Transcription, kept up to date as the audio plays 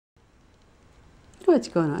What's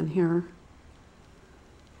going on here?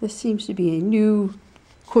 This seems to be a new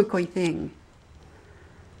quick thing.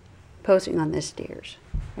 Posing on the stairs.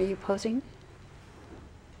 Are you posing?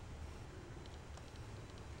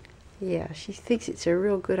 Yeah, she thinks it's a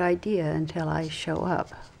real good idea until I show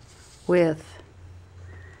up with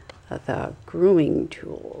the grooming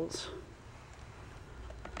tools.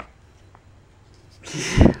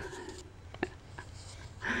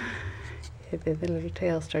 The little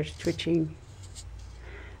tail starts twitching.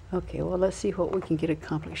 Okay, well, let's see what we can get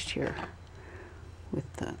accomplished here with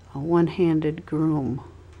a one-handed groom.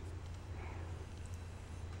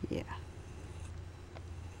 Yeah.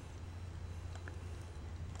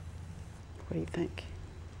 What do you think?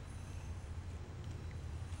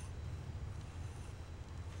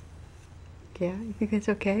 Yeah, you think that's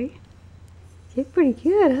okay? You're pretty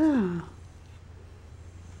good, huh?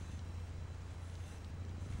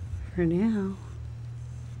 For now.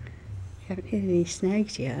 Haven't hit any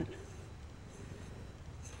snags yet.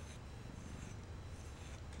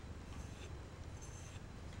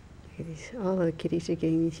 Look at these, all the kitties are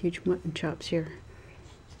getting these huge mutton chops here.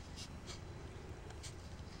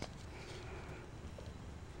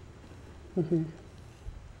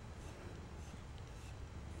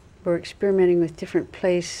 We're experimenting with different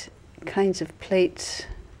kinds of plates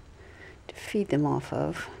to feed them off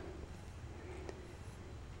of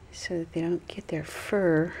so that they don't get their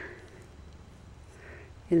fur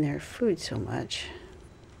in their food so much.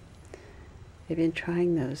 They've been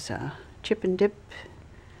trying those chip and dip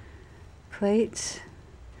plates,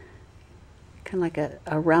 kind of like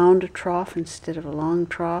a round trough instead of a long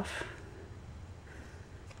trough.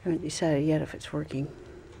 I haven't decided yet if it's working.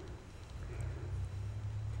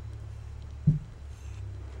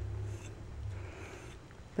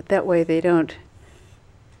 But that way they don't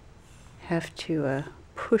have to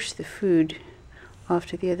push the food off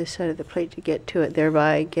to the other side of the plate to get to it,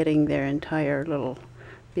 thereby getting their entire little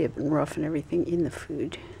bib and ruff and everything in the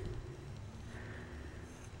food.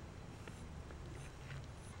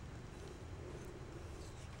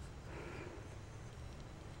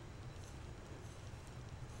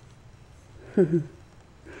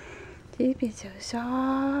 She's been so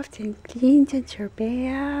soft and clean since her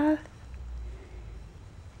bath.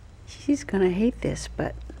 She's gonna hate this,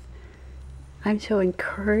 but I'm so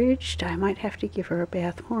encouraged I might have to give her a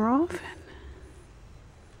bath more often.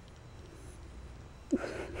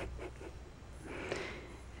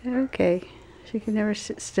 Okay, she can never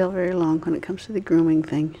sit still very long when it comes to the grooming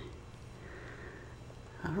thing.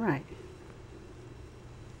 All right.